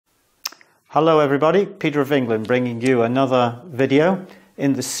Hello everybody, Peter of England bringing you another video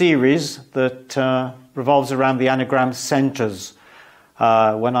in the series that revolves around the anagram centers.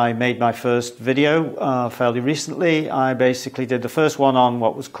 When I made my first video fairly recently, I basically did the first one on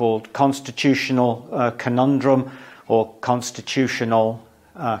what was called constitutional conundrum or constitutional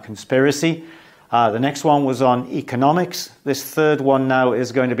conspiracy. The next one was on economics. This third one now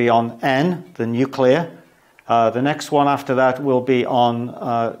is going to be on N, the nuclear. The next one after that will be on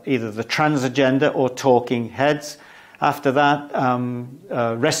either the trans agenda or talking heads. After that,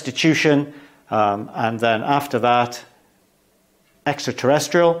 restitution, and then after that,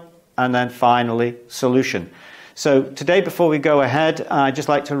 extraterrestrial, and then finally, solution. So today, before we go ahead, I'd just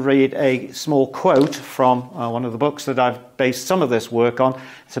like to read a small quote from one of the books that I've based some of this work on.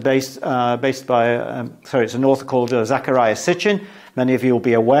 It's it's an author called Zecharia Sitchin. Many of you will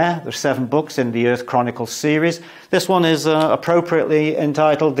be aware. There's 7 books in the Earth Chronicles series. This one is appropriately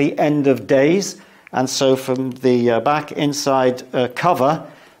entitled The End of Days. And so from the back inside cover,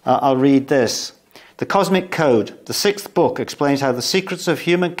 I'll read this. The Cosmic Code, the 6th book, explains how the secrets of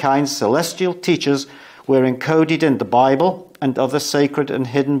humankind's celestial teachers were encoded in the Bible and other sacred and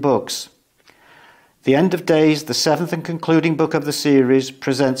hidden books. The End of Days, the 7th and concluding book of the series,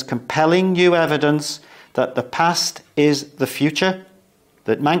 presents compelling new evidence that the past is the future,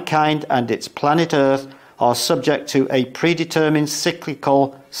 that mankind and its planet Earth are subject to a predetermined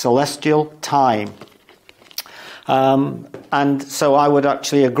cyclical celestial time. And so I would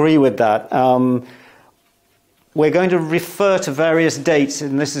actually agree with that. We're going to refer to various dates,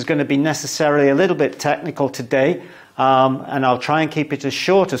 and this is going to be necessarily a little bit technical today, and I'll try and keep it as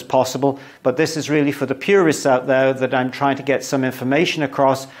short as possible, but this is really for the purists out there that I'm trying to get some information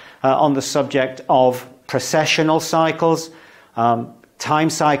across on the subject of precessional cycles, time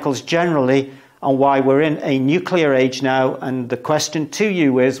cycles generally, and why we're in a nuclear age now. And the question to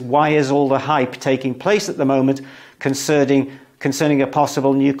you is, why is all the hype taking place at the moment concerning a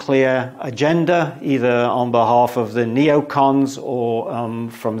possible nuclear agenda, either on behalf of the neocons or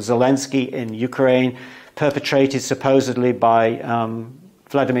from Zelensky in Ukraine, perpetrated supposedly by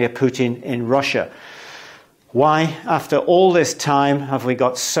Vladimir Putin in Russia? Why, after all this time, have we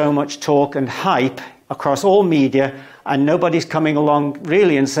got so much talk and hype across all media, and nobody's coming along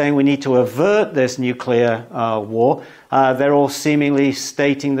really and saying we need to avert this nuclear war? They're all seemingly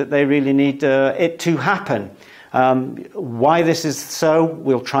stating that they really need it to happen. Why this is so,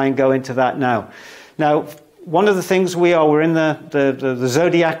 we'll try and go into that now. Now, one of the things we're in the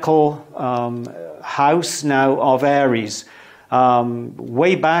zodiacal house now of Aries.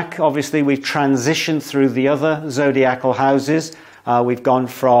 Way back, obviously, we've transitioned through the other zodiacal houses. We've gone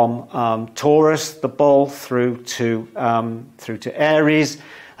from Taurus, the bull, through to Aries,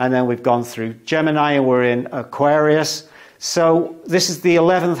 and then we've gone through Gemini, and we're in Aquarius. So this is the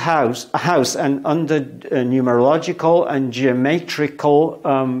 11th house, and under numerological and geometrical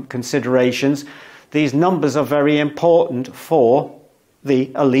considerations, these numbers are very important for the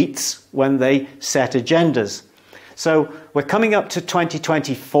elites when they set agendas. So we're coming up to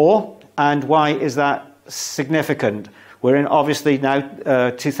 2024, and why is that significant? We're in, obviously, now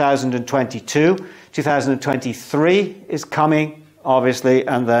 2022. 2023 is coming, obviously,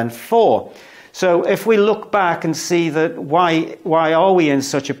 and then 4. So if we look back and see that why are we in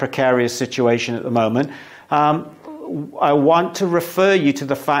such a precarious situation at the moment, I want to refer you to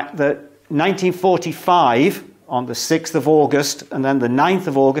the fact that 1945, on the 6th of August, and then the 9th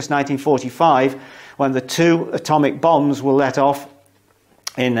of August 1945, when the 2 atomic bombs were let off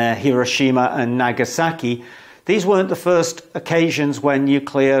in Hiroshima and Nagasaki, these weren't the first occasions when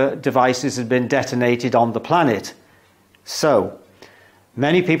nuclear devices had been detonated on the planet. So,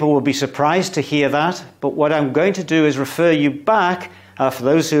 many people will be surprised to hear that, but what I'm going to do is refer you back, for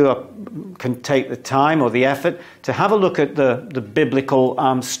those who can take the time or the effort, to have a look at the biblical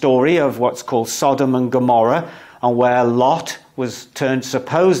story of what's called Sodom and Gomorrah, and where Lot was turned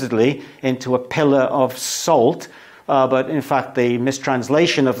supposedly into a pillar of salt, but in fact the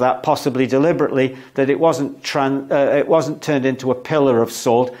mistranslation of that, possibly deliberately, that it wasn't turned into a pillar of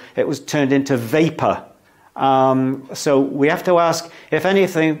salt, it was turned into vapor. So we have to ask, if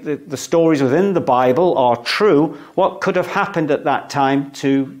anything, the stories within the Bible are true, what could have happened at that time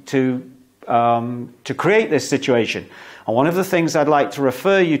to create this situation? And one of the things I'd like to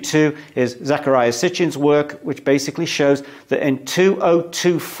refer you to is Zecharia Sitchin's work, which basically shows that in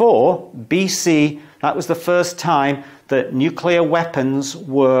 2024 BC, that was the first time that nuclear weapons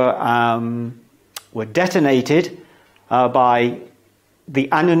were detonated by the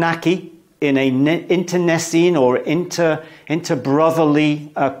Annunaki in an internecine or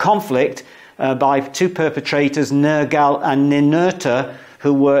interbrotherly conflict by 2 perpetrators, Nergal and Ninurta,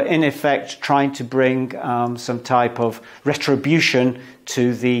 who were in effect trying to bring some type of retribution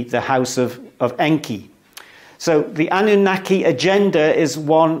to the house of Enki. So the Anunnaki agenda is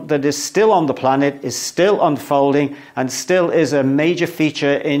one that is still on the planet, is still unfolding, and still is a major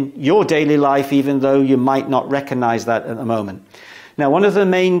feature in your daily life, even though you might not recognize that at the moment. Now, one of the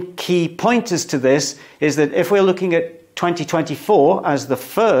main key pointers to this is that if we're looking at 2024 as the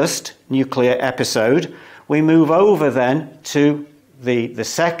first nuclear episode, we move over then to the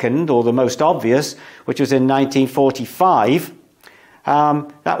second, or the most obvious, which was in 1945.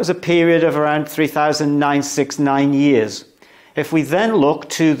 That was a period of around 3,969 years. If we then look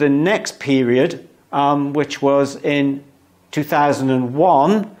to the next period, which was in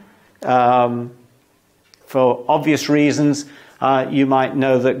 2001, for obvious reasons, you might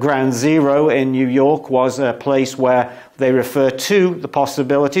know that Ground Zero in New York was a place where they refer to the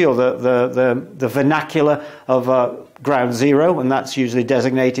possibility, or the vernacular of Ground Zero, and that's usually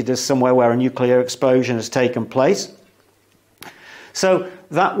designated as somewhere where a nuclear explosion has taken place. So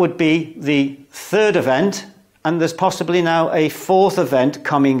that would be the third event, and there's possibly now a fourth event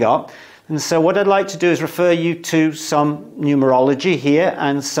coming up. And so what I'd like to do is refer you to some numerology here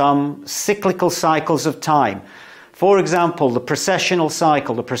and some cyclical cycles of time. For example, the precessional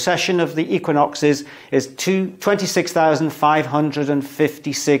cycle, the precession of the equinoxes, is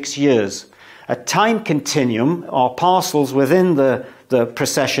 26,556 years. A time continuum are parcels within the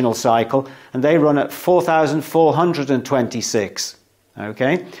precessional cycle, and they run at 4,426.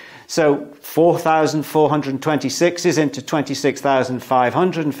 Okay, so 4,426 is into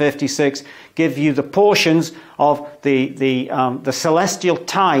 26,556, give you the portions of the celestial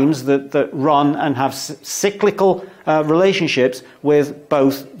times that run and have cyclical relationships with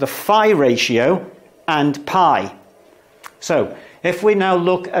both the phi ratio and pi. So if we now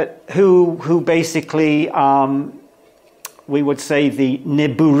look at who basically we would say the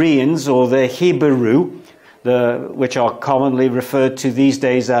Nibiruians, or the Hebrew, which are commonly referred to these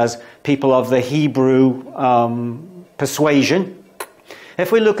days as people of the Hebrew persuasion.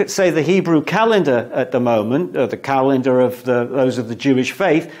 If we look at, say, the Hebrew calendar at the moment, or the calendar of those of the Jewish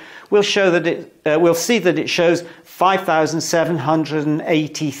faith, we'll see that it shows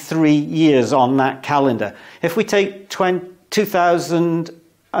 5,783 years on that calendar. If we take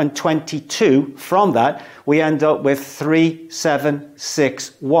 2022 from that, we end up with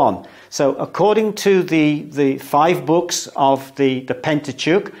 3761. So according to the 5 books of the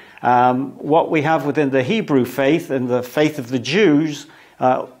Pentateuch, what we have within the Hebrew faith and the faith of the Jews,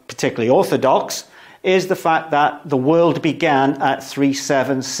 particularly Orthodox, is the fact that the world began at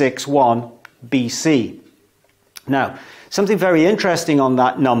 3761 BC. Now, something very interesting on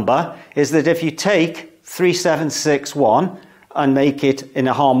that number is that if you take 3761 and make it in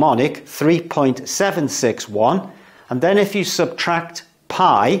a harmonic 3.761, and then if you subtract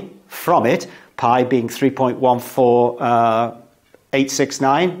pi from it, pi being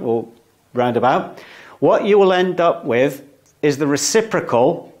 3.14869 or roundabout, what you will end up with is the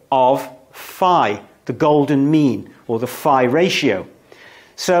reciprocal of phi, the golden mean, or the phi ratio.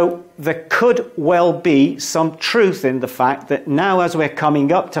 So there could well be some truth in the fact that now, as we're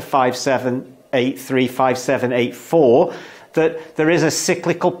coming up to 5783, 5784, that there is a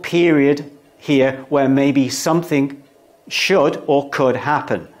cyclical period here where maybe something should or could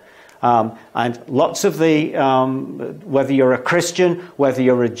happen. And lots of whether you're a Christian, whether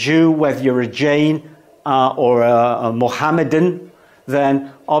you're a Jew, whether you're a Jain or a Mohammedan,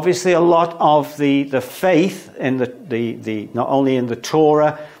 then obviously a lot of the faith in the not only in the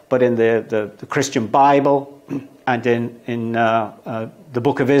Torah, but in the Christian Bible and in the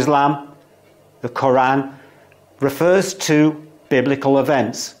Book of Islam, the Quran, refers to biblical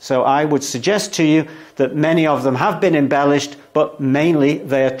events. So I would suggest to you that many of them have been embellished, but mainly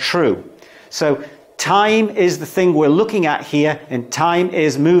they're true. So time is the thing we're looking at here, and time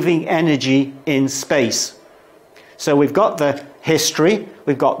is moving energy in space. So we've got the history,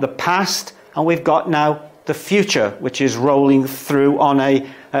 we've got the past, and we've got now the future, which is rolling through on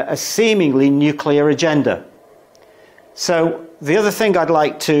a seemingly nuclear agenda. So the other thing I'd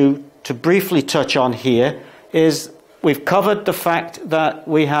like to briefly touch on here is we've covered the fact that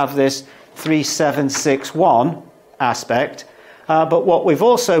we have this 3761 aspect, but what we've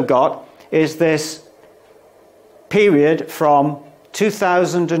also got is this period from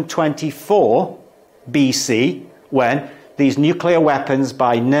 2024 BC, when these nuclear weapons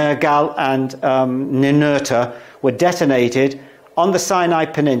by Nergal and Ninurta were detonated on the Sinai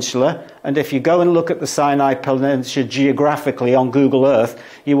Peninsula. And if you go and look at the Sinai Peninsula geographically on Google Earth,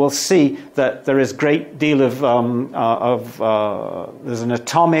 you will see that there is a great deal of there's an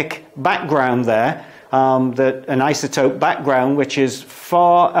atomic background there, that an isotope background which is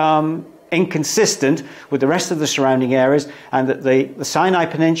far inconsistent with the rest of the surrounding areas, and that the Sinai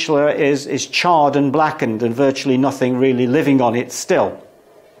Peninsula is charred and blackened and virtually nothing really living on it still.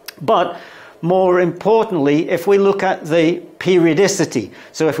 But more importantly, if we look at the periodicity,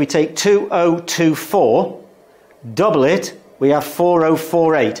 so if we take 2024, double it, we have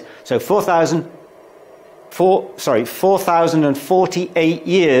 4048. So 4,048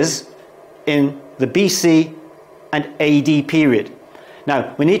 years in the BC and AD period.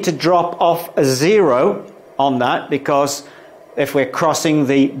 Now, we need to drop off a 0 on that, because if we're crossing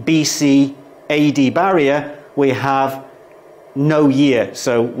the BC AD barrier, we have no year.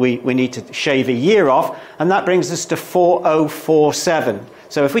 So we need to shave a year off, and that brings us to 4047.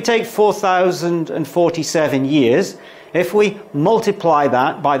 So if we take 4,047 years, if we multiply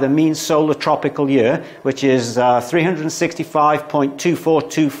that by the mean solar tropical year, which is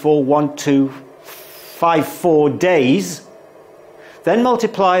 365.24241254 days, then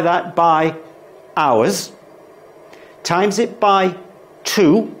multiply that by hours, times it by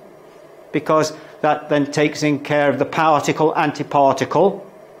 2, because that then takes in care of the particle-antiparticle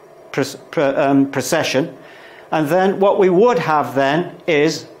precession. And then what we would have then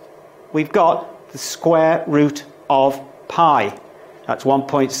is, we've got the square root of pi. That's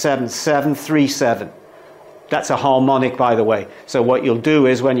 1.7737. That's a harmonic, by the way. So what you'll do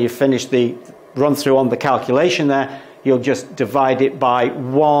is, when you finish the run through on the calculation there, you'll just divide it by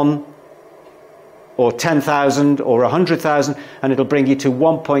 1 or 10,000 or 100,000, and it'll bring you to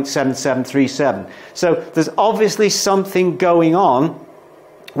 1.7737. So there's obviously something going on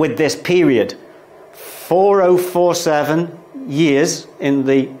with this period. 4047 years in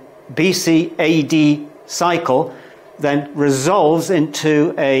the BC AD cycle then resolves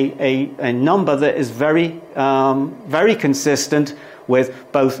into a number that is very consistent with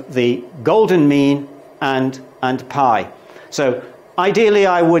both the golden mean and pi. So ideally,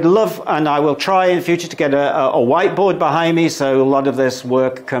 I would love, and I will try in the future, to get a whiteboard behind me so a lot of this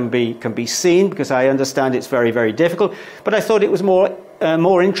work can be seen, because I understand it's very, very difficult. But I thought it was more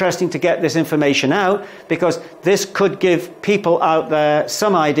interesting to get this information out, because this could give people out there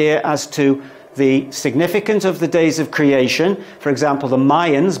some idea as to the significance of the days of creation. For example, the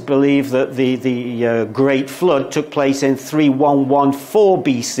Mayans believe that the Great Flood took place in 3114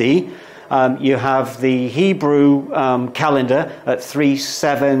 BC. You have the Hebrew calendar at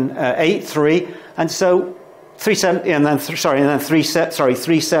 3783, and so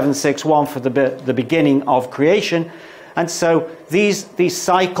 3761 for the beginning of creation. And so these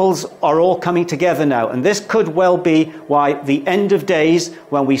cycles are all coming together now, and this could well be why the end of days,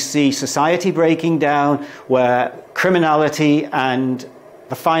 when we see society breaking down, where criminality and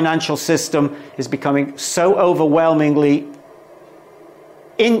the financial system is becoming so overwhelmingly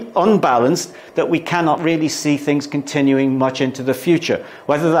unbalanced that we cannot really see things continuing much into the future.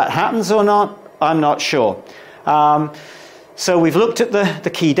 Whether that happens or not, I'm not sure. So we've looked at the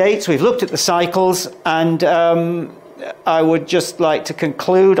key dates, we've looked at the cycles, and I would just like to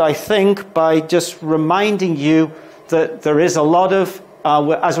conclude, I think, by just reminding you that there is a lot of,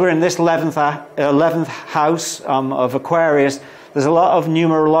 as we're in this 11th house of Aquarius, there's a lot of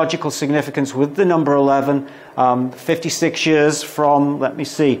numerological significance with the number 11. 56 years from, let me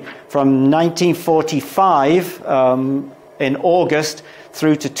see, from 1945 in August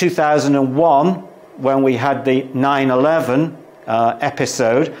through to 2001, when we had the 9/11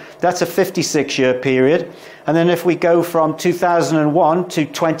 episode. That's a 56-year period. And then if we go from 2001 to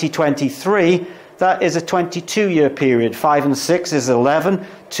 2023, that is a 22-year period. 5 and 6 is 11.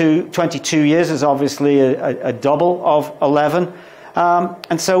 22 years is obviously a double of 11.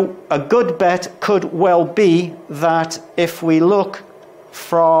 And so a good bet could well be that if we look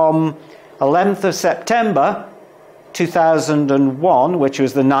from 11th of September 2001, which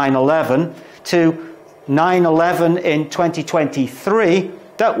was the 9/11, to 9/11 in 2023,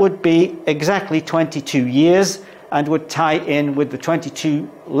 that would be exactly 22 years and would tie in with the 22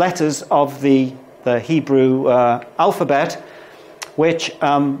 letters of the Hebrew alphabet, which,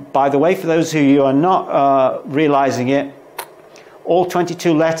 by the way, for those of you who are not realizing it, all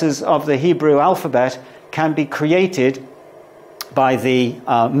 22 letters of the Hebrew alphabet can be created by the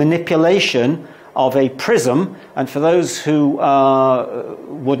manipulation of a prism. And for those who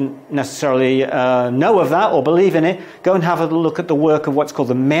wouldn't necessarily know of that or believe in it, go and have a look at the work of what's called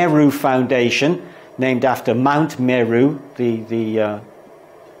the Meru Foundation, named after Mount Meru, the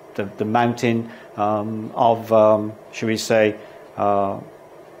mountain of, should we say,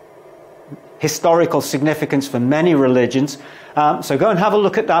 historical significance for many religions. So go and have a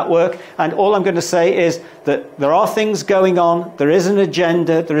look at that work. And all I'm going to say is that there are things going on, there is an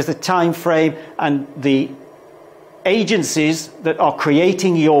agenda, there is a time frame, and the agencies that are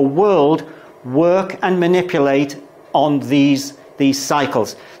creating your world work and manipulate on these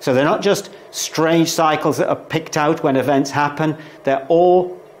cycles. So they're not just strange cycles that are picked out when events happen, they're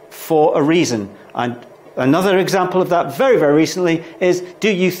all for a reason. And another example of that very, very recently is, do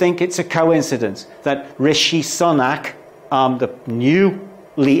you think it's a coincidence that Rishi Sunak, the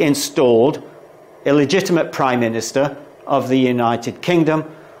newly installed illegitimate Prime Minister of the United Kingdom,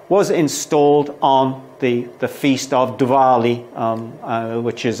 was installed on the feast of Diwali,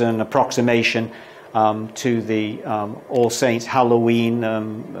 which is an approximation to the All Saints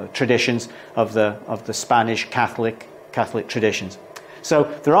Halloween traditions of the Spanish Catholic traditions. So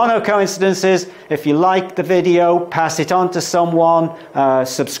there are no coincidences. If you like the video, pass it on to someone,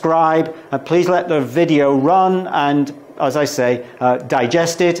 subscribe, and please let the video run and, as I say,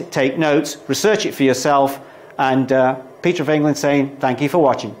 digest it, take notes, research it for yourself. And Peter of England saying thank you for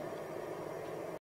watching.